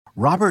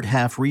Robert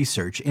Half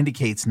research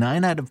indicates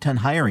 9 out of 10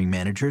 hiring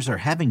managers are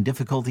having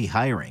difficulty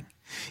hiring.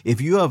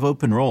 If you have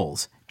open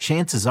roles,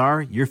 chances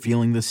are you're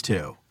feeling this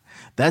too.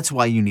 That's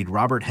why you need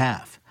Robert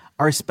Half.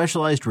 Our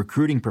specialized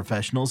recruiting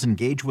professionals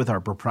engage with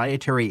our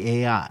proprietary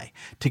AI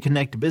to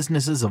connect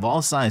businesses of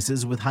all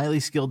sizes with highly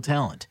skilled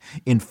talent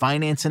in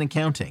finance and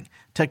accounting,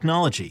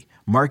 technology,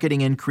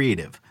 marketing and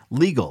creative,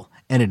 legal,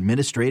 and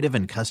administrative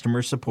and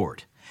customer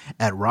support.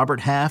 At Robert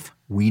Half,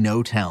 we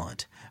know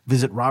talent.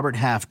 Visit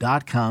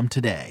roberthalf.com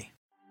today.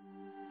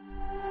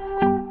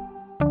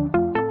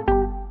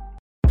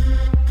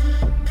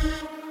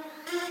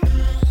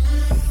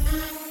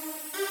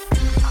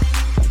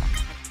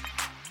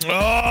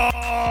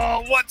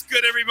 Oh, what's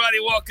good, everybody?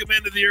 Welcome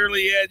into the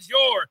Early Edge,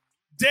 your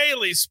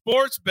daily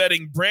sports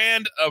betting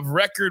brand of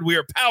record. We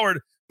are powered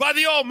by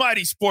the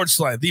almighty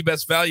Sportsline, the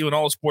best value in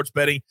all sports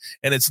betting,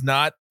 and it's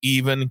not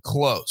even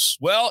close.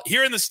 Well,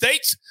 here in the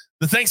States,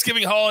 the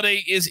Thanksgiving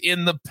holiday is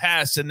in the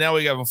past, and now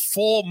we have a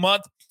full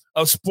month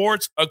of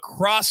sports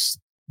across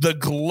the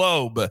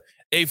globe.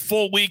 A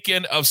full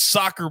weekend of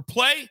soccer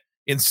play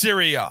in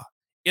Serie,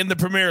 in the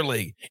Premier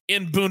League,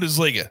 in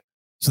Bundesliga.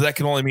 So that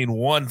can only mean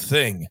one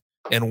thing.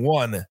 And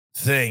one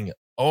thing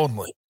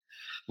only.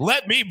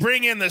 Let me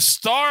bring in the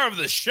star of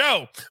the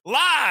show,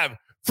 live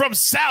from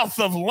south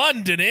of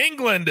London,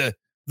 England,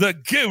 the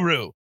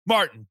guru,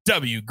 Martin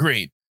W.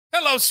 Green.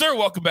 Hello, sir.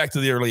 Welcome back to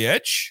the Early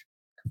Edge.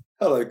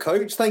 Hello,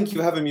 Coach. Thank you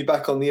for having me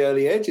back on the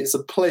Early Edge. It's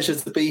a pleasure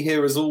to be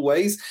here as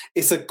always.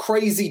 It's a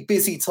crazy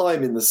busy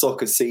time in the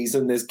soccer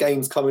season. There's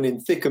games coming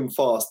in thick and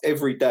fast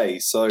every day.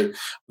 So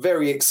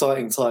very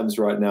exciting times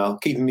right now,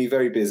 keeping me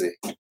very busy.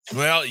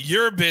 Well,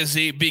 you're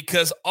busy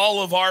because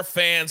all of our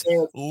fans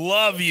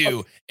love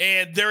you.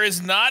 And there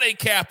is not a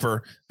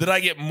capper that I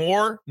get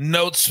more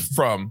notes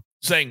from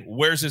saying,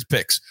 where's his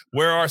picks?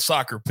 Where are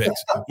soccer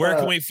picks? Where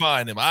can we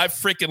find them? I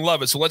freaking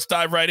love it. So let's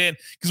dive right in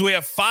because we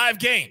have 5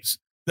 games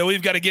that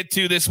we've got to get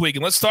to this week.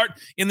 And let's start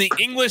in the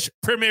English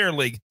Premier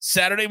League.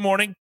 Saturday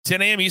morning,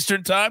 10 a.m.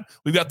 Eastern time,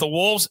 we've got the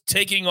Wolves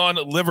taking on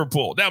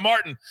Liverpool. Now,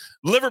 Martin,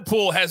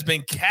 Liverpool has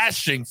been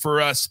cashing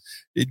for us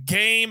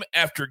game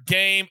after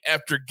game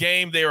after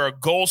game. They are a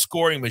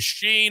goal-scoring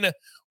machine.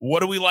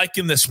 What do we like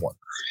in this one?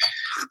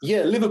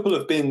 Yeah, Liverpool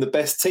have been the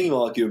best team,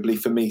 arguably,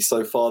 for me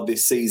so far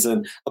this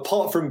season,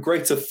 apart from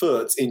Greater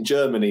Fürth in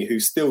Germany, who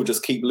still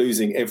just keep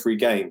losing every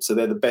game. So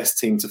they're the best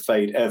team to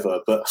fade ever.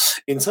 But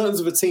in terms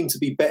of a team to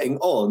be betting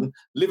on,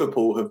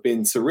 Liverpool have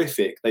been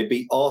terrific. They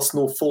beat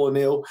Arsenal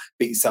 4-0,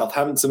 beat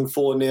Southampton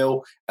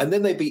 4-0, and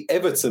then they beat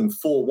Everton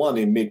 4-1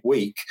 in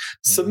midweek,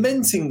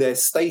 cementing their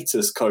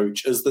status,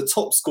 Coach, as the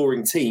top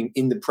scoring team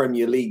in the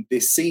Premier League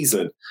this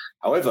season.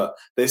 However,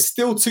 they're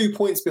still 2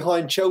 points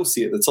behind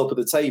Chelsea at the top of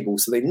the table,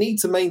 so they need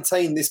to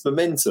maintain this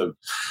momentum.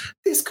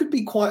 This could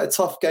be quite a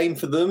tough game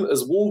for them,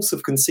 as Wolves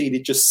have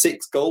conceded just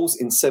 6 goals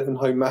in 7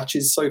 home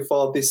matches so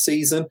far this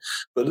season.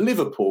 But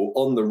Liverpool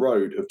on the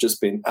road have just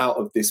been out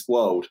of this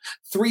world.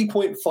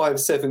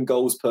 3.57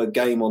 goals per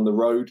game on the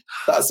road.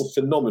 That's a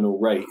phenomenal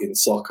rate in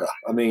soccer.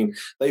 I mean,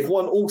 they've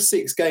won all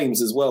 6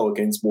 games as well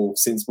against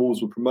Wolves since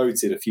Wolves were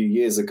promoted a few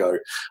years ago.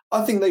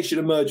 I think they should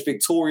emerge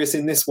victorious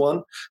in this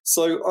one.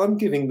 So I'm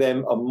giving them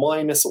a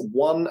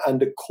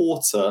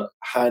 -1.25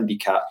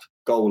 handicap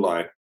goal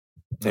line.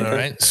 All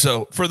right.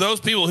 So for those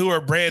people who are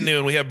brand new,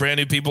 and we have brand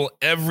new people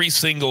every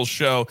single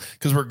show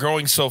because we're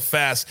growing so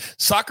fast,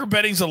 soccer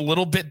betting's a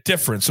little bit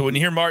different. So when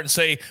you hear Martin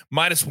say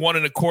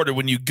 -1.25,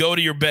 when you go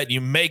to your bet, you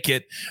make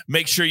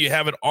sure you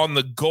have it on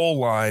the goal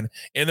line.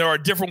 And there are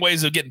different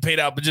ways of getting paid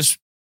out, but just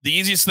the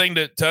easiest thing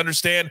to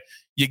understand,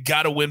 you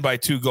got to win by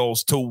 2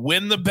 goals to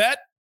win the bet.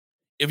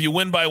 If you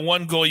win by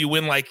 1 goal, you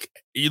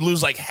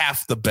lose like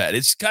half the bet.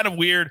 It's kind of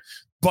weird,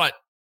 but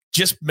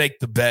just make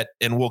the bet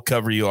and we'll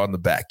cover you on the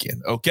back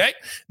end. Okay.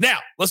 Now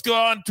let's go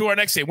on to our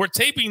next game. We're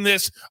taping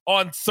this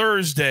on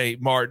Thursday,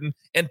 Martin,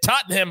 and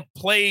Tottenham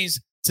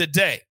plays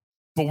today,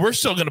 but we're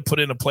still going to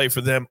put in a play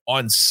for them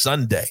on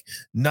Sunday,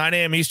 9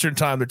 a.m. Eastern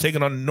time. They're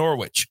taking on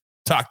Norwich.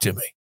 Talk to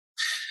me.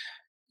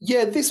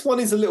 Yeah, this one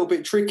is a little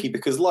bit tricky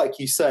because, like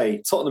you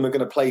say, Tottenham are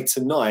going to play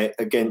tonight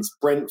against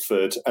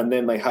Brentford, and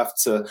then they have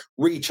to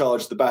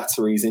recharge the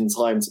batteries in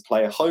time to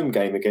play a home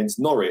game against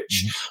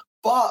Norwich.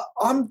 But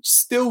I'm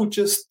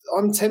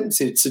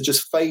tempted to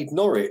just fade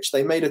Norwich.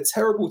 They made a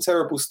terrible,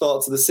 terrible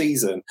start to the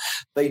season.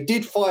 They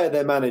did fire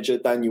their manager,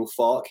 Daniel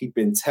Farke. He'd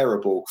been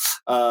terrible.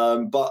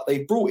 But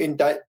they brought in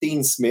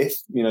Dean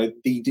Smith,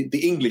 the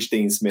English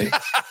Dean Smith.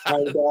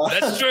 And,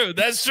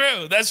 That's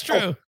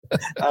true.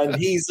 And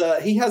he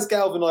has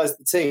galvanised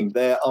the team.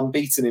 They're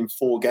unbeaten in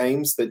 4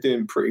 games. They're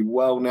doing pretty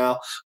well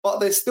now, but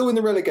they're still in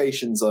the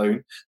relegation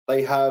zone.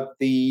 They have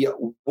the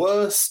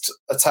worst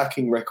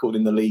attacking record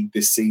in the league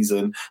this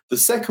season, the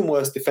second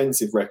worst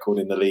defensive record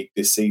in the league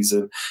this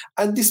season.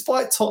 And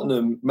despite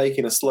Tottenham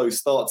making a slow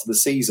start to the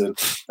season,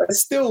 they're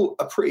still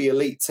a pretty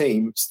elite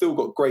team, still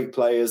got great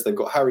players. They've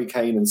got Harry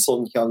Kane and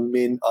Son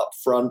Heung-min up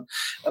front.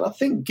 And I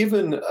think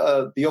given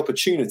the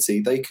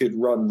opportunity, they could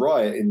run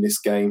riot in this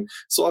game.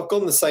 So I've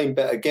gone the same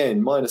bet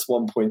again,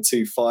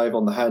 -1.25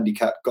 on the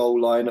handicap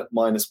goal line at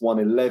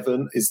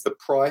 -111 is the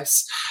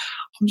price.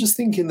 I'm just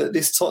thinking that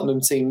this Tottenham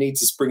team needs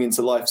to spring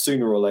into life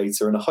sooner or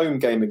later, and a home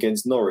game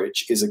against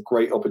Norwich is a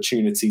great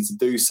opportunity to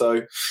do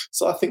so.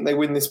 So I think they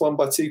win this one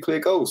by 2 clear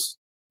goals.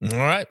 All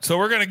right. So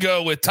we're going to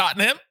go with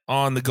Tottenham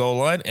on the goal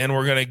line, and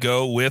we're going to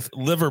go with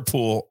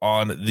Liverpool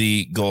on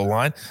the goal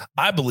line.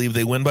 I believe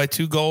they win by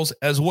 2 goals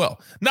as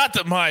well. Not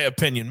that my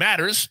opinion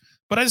matters,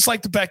 but I just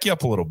like to back you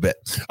up a little bit.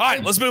 All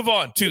right, let's move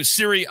on to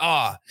Serie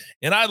A.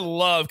 And I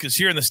love, because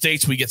here in the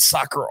States, we get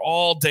soccer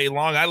all day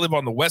long. I live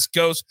on the West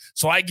Coast,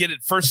 so I get it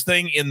first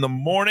thing in the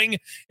morning.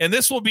 And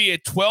this will be a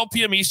 12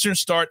 p.m. Eastern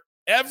start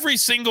every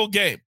single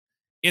game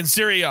in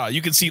Serie A.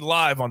 You can see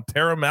live on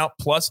Paramount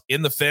Plus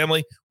in the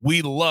family.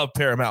 We love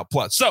Paramount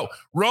Plus. So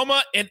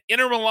Roma and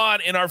Inter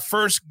Milan in our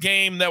first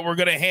game that we're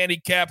going to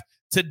handicap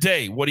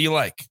today. What do you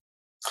like?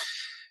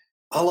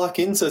 I like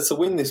Inter to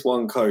win this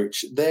one,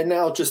 Coach. They're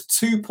now just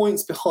 2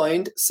 points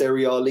behind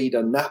Serie A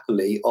leader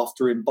Napoli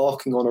after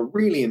embarking on a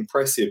really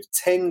impressive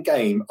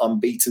 10-game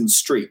unbeaten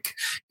streak.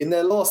 In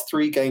their last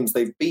 3 games,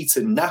 they've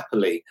beaten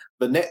Napoli,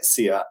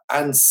 Venezia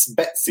and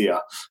Spezia.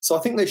 So I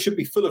think they should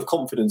be full of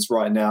confidence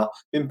right now.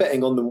 Been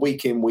betting on them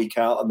week in, week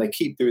out, and they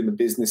keep doing the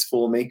business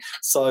for me.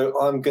 So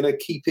I'm going to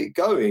keep it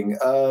going.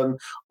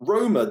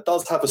 Roma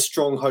does have a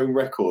strong home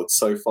record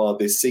so far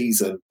this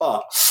season,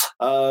 but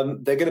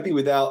they're going to be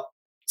without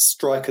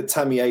striker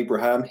Tammy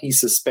Abraham. He's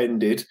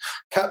suspended.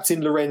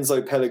 Captain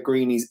Lorenzo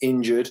Pellegrini's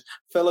injured.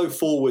 Fellow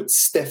forward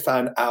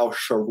Stefan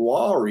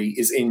Al-Shawari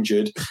is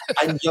injured.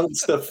 And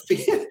youngster,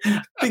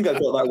 I think I got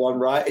that one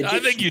right. I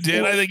think you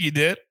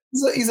did.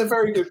 He's a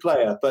very good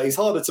player, but he's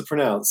harder to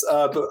pronounce.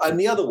 And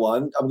the other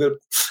one, I'm going to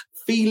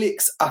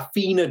Felix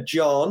Afina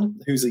Jan,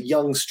 who's a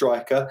young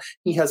striker.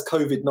 He has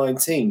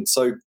COVID-19.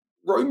 So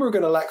Roma are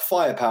going to lack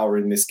firepower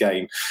in this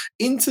game.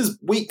 Inter's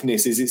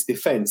weakness is its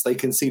defence. They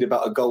concede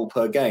about a goal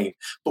per game.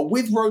 But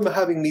with Roma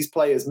having these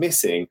players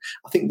missing,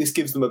 I think this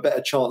gives them a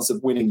better chance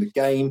of winning the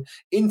game.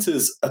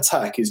 Inter's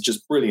attack is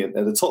just brilliant.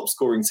 They're the top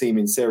scoring team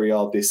in Serie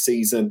A this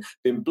season,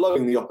 been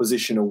blowing the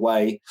opposition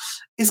away.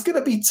 It's going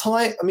to be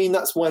tight. I mean,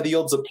 that's why the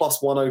odds are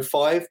plus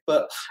 105,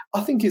 but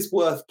I think it's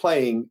worth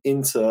playing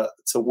Inter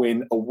to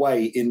win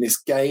away in this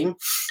game.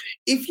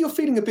 If you're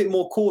feeling a bit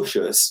more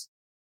cautious,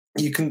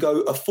 you can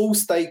go a full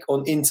stake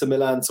on Inter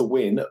Milan to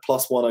win at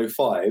plus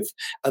 105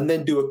 and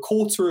then do a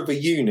quarter of a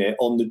unit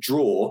on the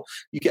draw.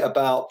 You get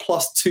about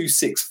plus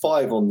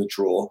 265 on the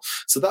draw.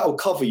 So that will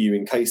cover you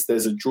in case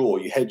there's a draw.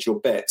 You hedge your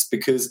bets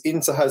because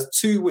Inter has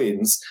 2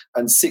 wins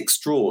and 6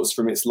 draws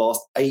from its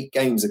last 8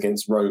 games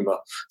against Roma.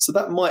 So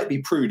that might be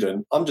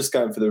prudent. I'm just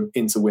going for the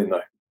Inter win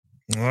though.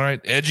 All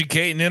right.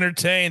 Educate and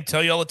entertain.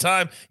 Tell you all the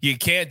time, you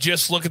can't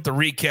just look at the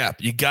recap.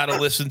 You got to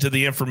listen to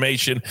the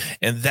information,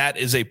 and that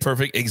is a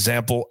perfect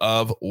example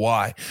of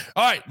why.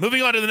 All right,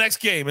 moving on to the next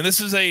game. And this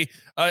is a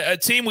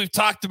team we've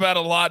talked about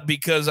a lot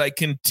because I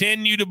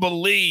continue to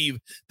believe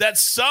that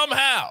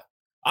somehow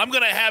I'm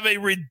going to have a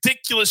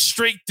ridiculous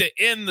streak to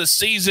end the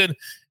season,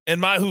 and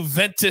my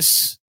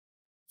Juventus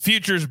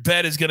futures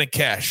bet is going to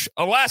cash.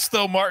 Alas,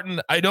 though,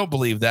 Martin, I don't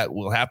believe that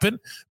will happen,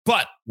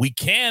 but we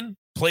can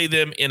play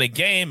them in a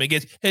game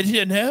against, this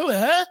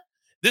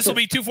will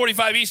be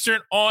 2:45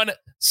 Eastern on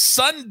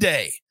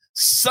Sunday.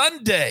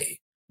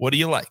 What do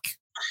you like?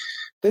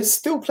 There's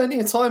still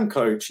plenty of time,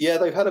 Coach. Yeah,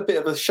 they've had a bit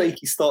of a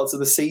shaky start to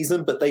the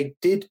season, but they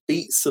did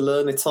beat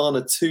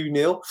Salernitana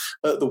 2-0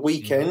 at the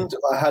weekend.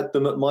 I had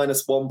them at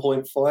minus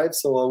 1.5,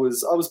 so I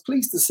was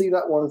pleased to see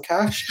that one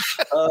cash.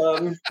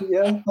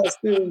 That's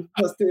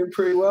doing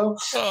pretty well.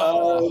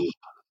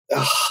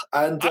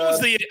 And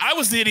I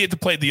was the idiot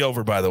that played the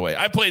over, by the way.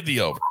 I played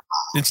the over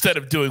instead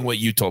of doing what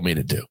you told me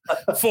to do.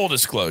 Full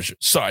disclosure.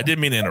 Sorry, I didn't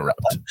mean to interrupt.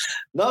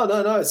 No,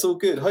 it's all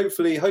good.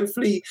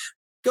 Hopefully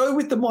go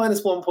with the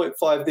minus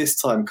 1.5 this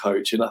time,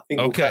 Coach, and I think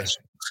we'll catch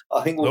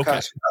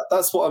that.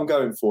 That's what I'm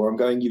going for. I'm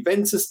going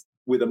Juventus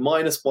with a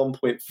minus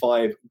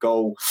 1.5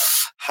 goal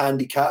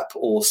handicap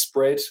or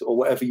spread or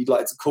whatever you'd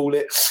like to call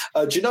it.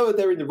 Genoa,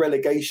 they're in the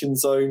relegation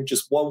zone,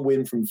 just 1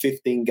 win from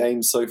 15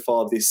 games so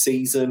far this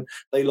season.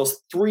 They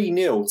lost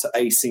 3-0 to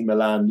AC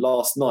Milan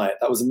last night.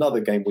 That was another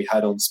game we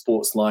had on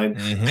Sportsline.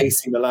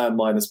 AC Milan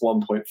minus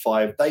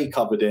 1.5. They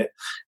covered it.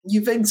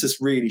 Juventus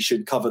really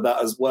should cover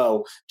that as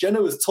well.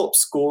 Genoa's top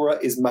scorer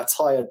is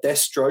Mattia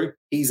Destro.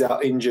 He's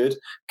out injured.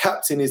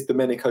 Captain is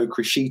Domenico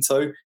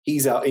Crescito.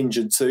 He's out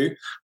injured too.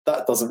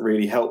 That doesn't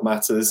really help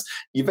matters.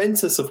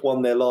 Juventus have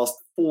won their last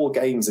 4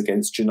 games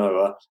against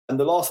Genoa, and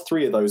the last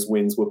 3 of those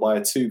wins were by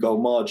a 2-goal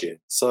margin.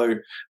 So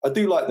I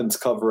do like them to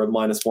cover a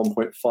minus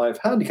 1.5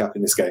 handicap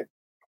in this game.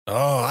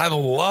 Oh, I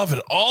love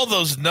it. All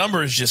those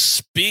numbers just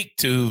speak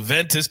to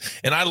Juventus,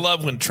 and I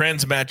love when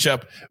trends match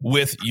up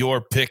with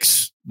your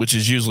picks, which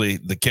is usually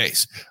the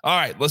case. All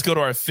right, let's go to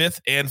our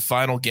 5th and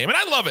final game. And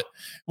I love it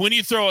when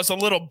you throw us a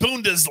little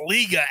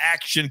Bundesliga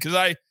action because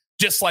I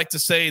just like to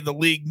say the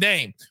league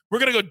name. We're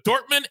going to go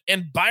Dortmund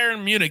and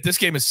Bayern Munich. This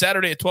game is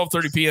Saturday at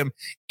 12:30 p.m.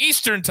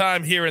 Eastern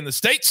time here in the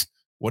States.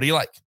 What do you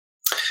like?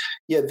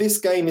 Yeah, this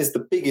game is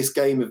the biggest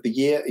game of the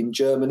year in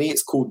Germany.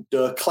 It's called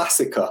Der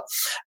Klassiker.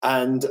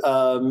 And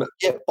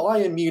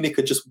Bayern Munich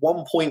are just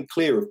 1 point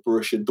clear of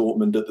Borussia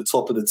Dortmund at the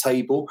top of the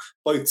table.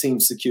 Both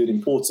teams secured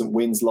important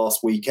wins last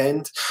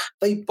weekend.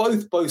 They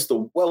both boast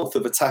a wealth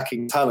of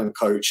attacking talent.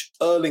 Coach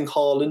Erling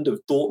Haaland of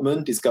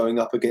Dortmund is going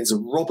up against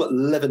Robert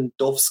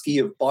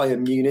Lewandowski of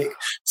Bayern Munich,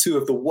 two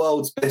of the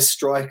world's best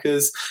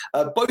strikers.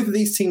 Both of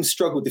these teams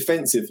struggle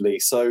defensively,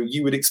 so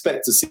you would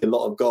expect to see a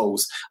lot of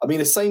goals. I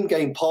mean, a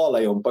same-game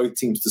parlay on both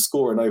teams to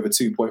score in over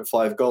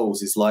 2.5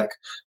 goals is like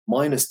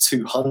minus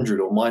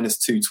 200 or minus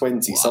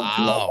 220,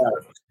 something like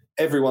that.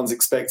 Everyone's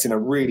expecting a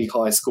really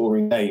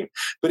high-scoring game.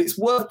 But it's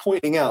worth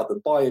pointing out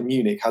that Bayern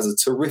Munich has a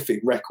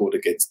terrific record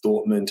against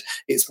Dortmund.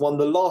 It's won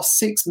the last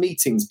 6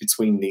 meetings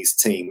between these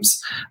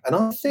teams, and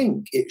I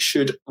think it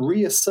should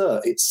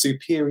reassert its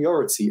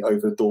superiority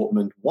over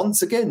Dortmund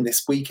once again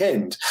this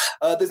weekend.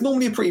 There's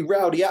normally a pretty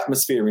rowdy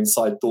atmosphere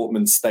inside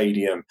Dortmund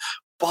Stadium,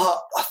 but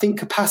I think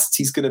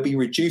capacity is going to be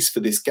reduced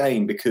for this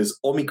game because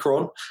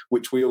Omicron,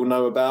 which we all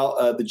know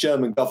about, the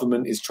German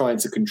government is trying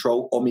to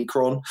control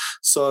Omicron.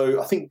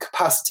 So I think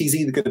capacity is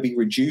either going to be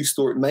reduced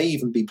or it may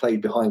even be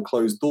played behind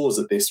closed doors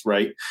at this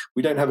rate.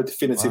 We don't have a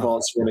definitive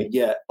answer on it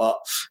yet, but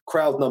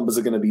crowd numbers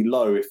are going to be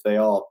low if they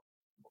are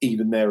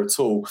even there at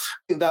all. I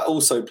think that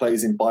also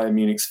plays in Bayern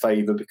Munich's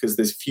favour because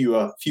there's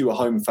fewer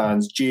home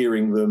fans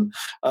jeering them.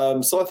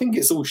 So I think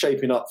it's all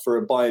shaping up for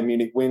a Bayern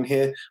Munich win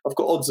here. I've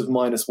got odds of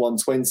minus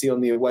 120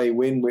 on the away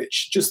win,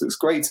 which just looks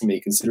great to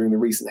me considering the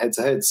recent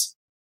head-to-heads.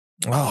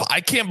 Oh, I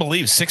can't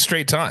believe 6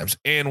 straight times.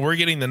 And we're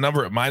getting the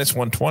number at minus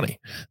 120.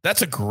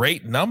 That's a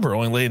great number,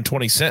 only laying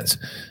 20 cents.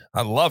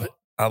 I love it.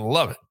 All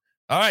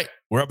right,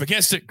 we're up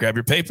against it. Grab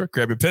your paper,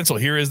 grab your pencil.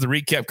 Here is the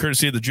recap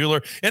courtesy of the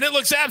jeweler, and it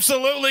looks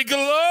absolutely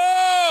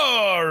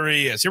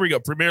glorious. Here we go.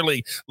 Premier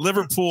League,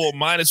 Liverpool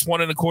minus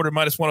 1.25,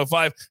 minus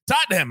 105.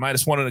 Tottenham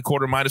minus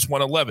 1.25, minus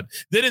 111.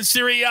 Then in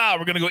Serie A,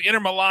 we're going to go Inter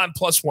Milan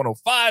plus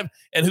 105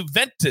 and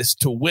Juventus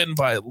to win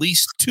by at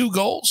least 2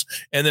 goals.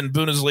 And then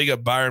Bundesliga,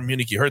 Bayern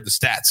Munich. You heard the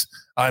stats.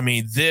 I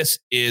mean, this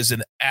is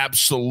an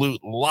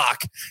absolute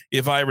lock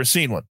if I ever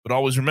seen one. But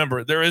always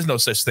remember, there is no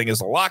such thing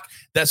as a lock.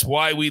 That's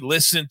why we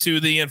listen to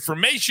the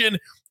information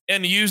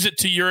and use it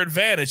to your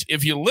advantage.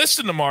 If you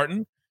listen to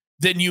Martin,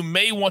 then you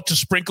may want to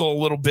sprinkle a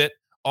little bit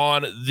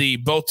on the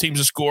both teams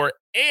to score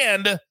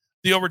and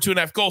the over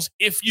 2.5 goals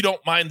if you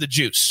don't mind the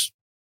juice.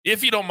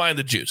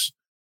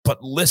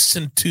 But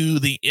listen to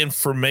the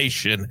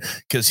information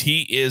because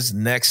he is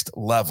next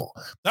level.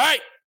 All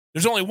right,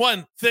 there's only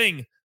one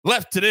thing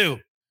left to do.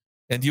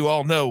 And you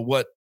all know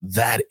what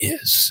that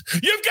is.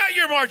 You've got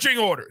your marching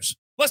orders.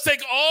 Let's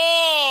take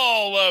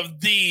all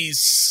of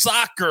these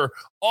soccer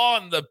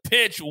on the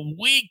pitch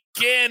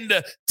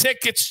weekend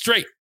tickets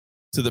straight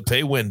to the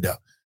pay window.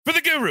 For the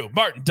guru,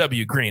 Martin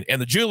W. Green,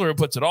 and the jeweler who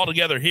puts it all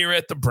together here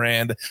at the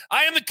brand,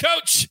 I am the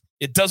coach.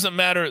 It doesn't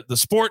matter the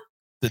sport,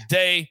 the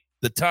day,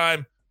 the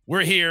time.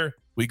 We're here.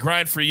 We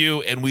grind for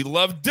you, and we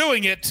love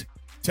doing it.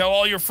 Tell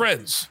all your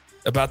friends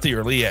about the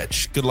early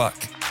edge. Good luck.